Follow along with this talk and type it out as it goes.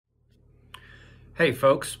Hey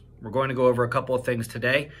folks, we're going to go over a couple of things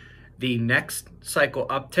today. The next cycle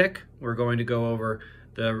uptick, we're going to go over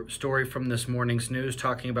the story from this morning's news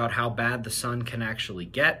talking about how bad the sun can actually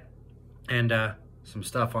get, and some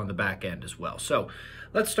stuff on the back end as well. So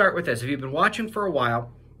let's start with this. If you've been watching for a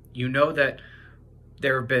while, you know that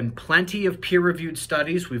there have been plenty of peer-reviewed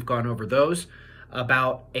studies, we've gone over those,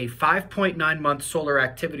 about a 5.9-month solar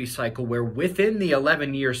activity cycle where within the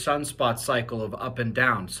 11-year sunspot cycle of up and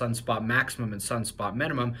down, sunspot maximum and sunspot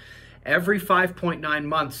minimum, every 5.9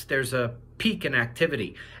 months there's a peak in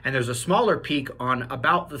activity. And there's a smaller peak on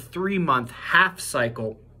about the 3-month half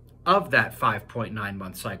cycle of that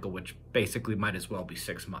 5.9-month cycle, which basically might as well be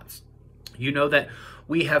 6 months. You know that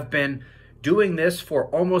we have been doing this for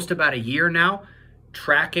almost about a year now,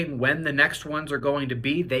 tracking when the next ones are going to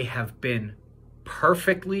be. They have been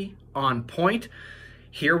perfectly on point.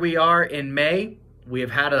 Here we are in May. We have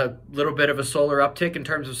had a little bit of a solar uptick in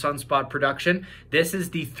terms of sunspot production. This is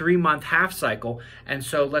the 3-month half cycle. And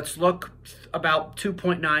so let's look about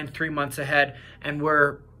 3 months ahead, and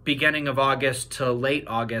we're beginning of August to late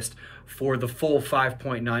August for the full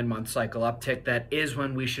 5.9-month cycle uptick. That is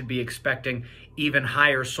when we should be expecting even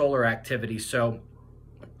higher solar activity. So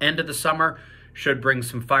end of the summer should bring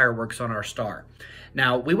some fireworks on our star.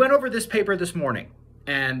 Now, we went over this paper this morning,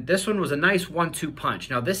 and this one was a nice 1-2 punch.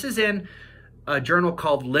 Now, this is in a journal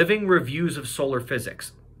called Living Reviews of Solar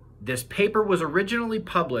Physics. This paper was originally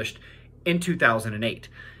published in 2008,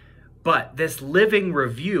 but this living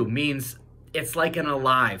review means it's like an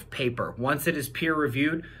alive paper. Once it is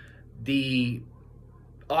peer-reviewed, the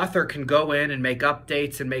author can go in and make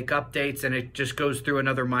updates, and it just goes through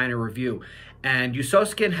another minor review. And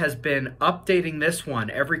Usoskin has been updating this one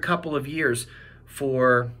every couple of years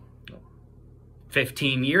for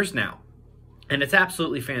 15 years now. And it's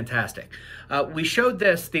absolutely fantastic. We showed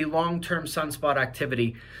this, the long-term sunspot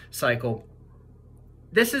activity cycle.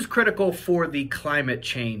 This is critical for the climate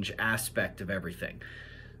change aspect of everything.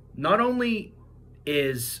 Not only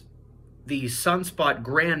is the sunspot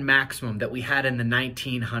grand maximum that we had in the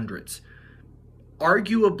 1900s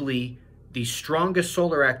arguably the strongest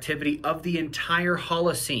solar activity of the entire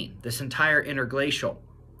Holocene, this entire interglacial,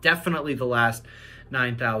 definitely the last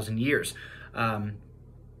 9,000 years.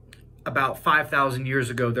 About 5,000 years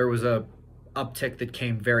ago, there was a uptick that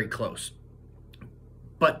came very close.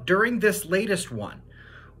 But during this latest one,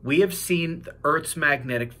 we have seen the Earth's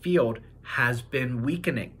magnetic field has been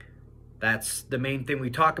weakening. That's the main thing we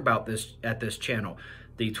talk about at this channel.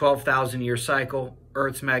 The 12,000-year cycle,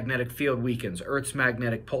 Earth's magnetic field weakens, Earth's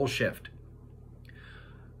magnetic pole shift.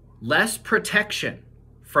 Less protection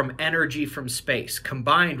from energy from space,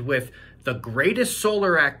 combined with the greatest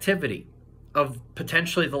solar activity of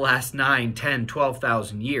potentially the last 9, 10,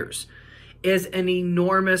 12,000 years, is an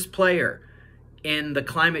enormous player in the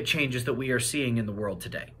climate changes that we are seeing in the world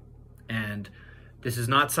today. And this is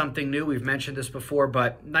not something new. We've mentioned this before,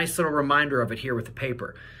 but nice little reminder of it here with the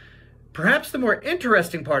paper. Perhaps the more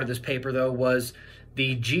interesting part of this paper, though, was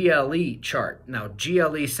the GLE chart. Now,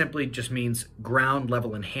 GLE simply just means ground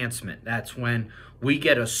level enhancement. That's when we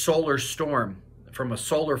get a solar storm from a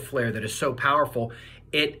solar flare that is so powerful,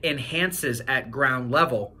 it enhances at ground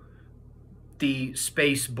level the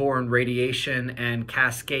space-borne radiation and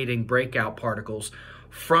cascading breakout particles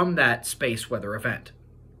from that space weather event.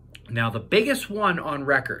 Now, the biggest one on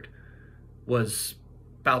record was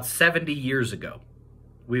about 70 years ago.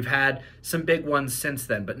 We've had some big ones since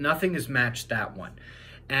then, but nothing has matched that one.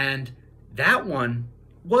 And that one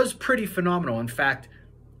was pretty phenomenal. In fact,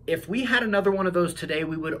 if we had another one of those today,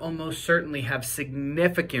 we would almost certainly have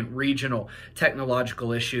significant regional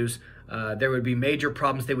technological issues. There would be major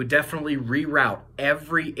problems. They would definitely reroute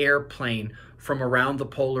every airplane from around the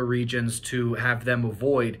polar regions to have them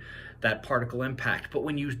avoid that particle impact. But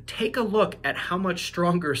when you take a look at how much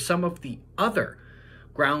stronger some of the other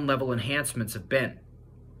ground level enhancements have been,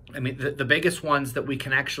 I mean, the biggest ones that we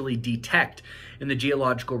can actually detect in the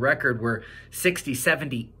geological record were 60,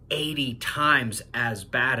 70, 80 times as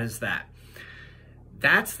bad as that.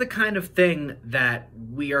 That's the kind of thing that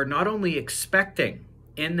we are not only expecting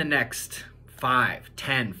in the next 5,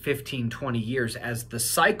 10, 15, 20 years as the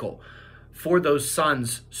cycle for those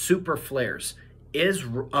sun's super flares is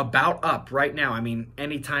about up right now. I mean,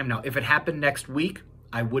 anytime now. If it happened next week,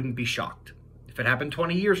 I wouldn't be shocked. If it happened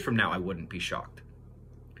 20 years from now, I wouldn't be shocked.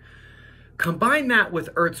 Combine that with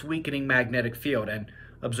Earth's weakening magnetic field, and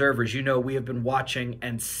observers, you know, we have been watching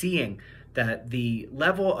and seeing that the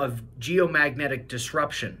level of geomagnetic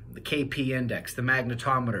disruption, the KP index, the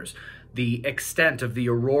magnetometers, the extent of the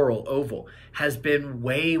auroral oval has been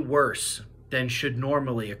way worse than should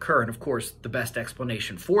normally occur. And of course, the best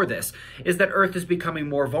explanation for this is that Earth is becoming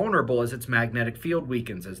more vulnerable as its magnetic field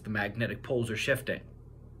weakens, as the magnetic poles are shifting.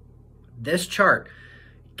 This chart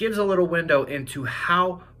gives a little window into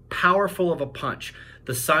how powerful of a punch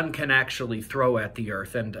the sun can actually throw at the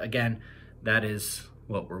Earth. And again, that is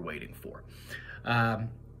what we're waiting for.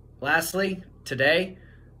 Lastly, today,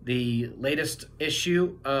 the latest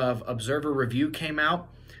issue of Observer Review came out.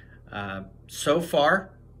 So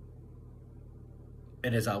far,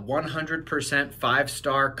 it is a 100%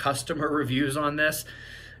 5-star customer reviews on this.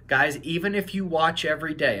 Guys, even if you watch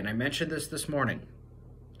every day, and I mentioned this morning,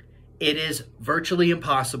 it is virtually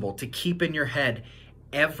impossible to keep in your head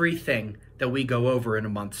everything that we go over in a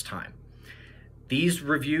month's time. These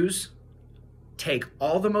reviews take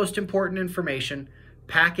all the most important information,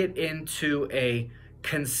 pack it into a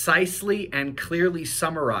concisely and clearly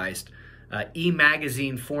summarized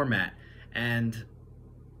e-magazine format. And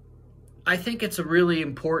I think it's a really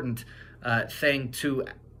important thing to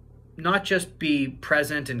not just be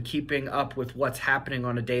present and keeping up with what's happening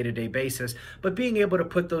on a day-to-day basis, but being able to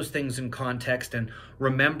put those things in context and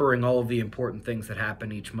remembering all of the important things that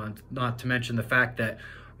happen each month. Not to mention the fact that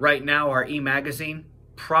right now our e-magazine,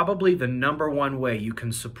 probably the #1 way you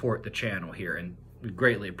can support the channel here, and we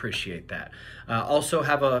greatly appreciate that. Also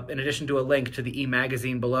have in addition to a link to the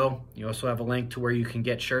e-magazine below, you also have a link to where you can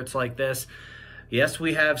get shirts like this. Yes,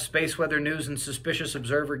 we have space weather news and suspicious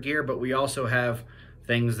observer gear, but we also have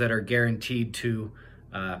things that are guaranteed to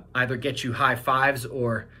either get you high fives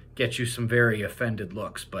or get you some very offended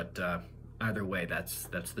looks. But either way, that's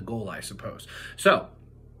the goal, I suppose. So,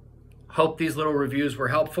 hope these little reviews were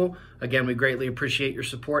helpful. Again, we greatly appreciate your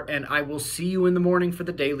support, and I will see you in the morning for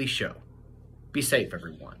the daily show. Be safe,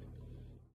 everyone.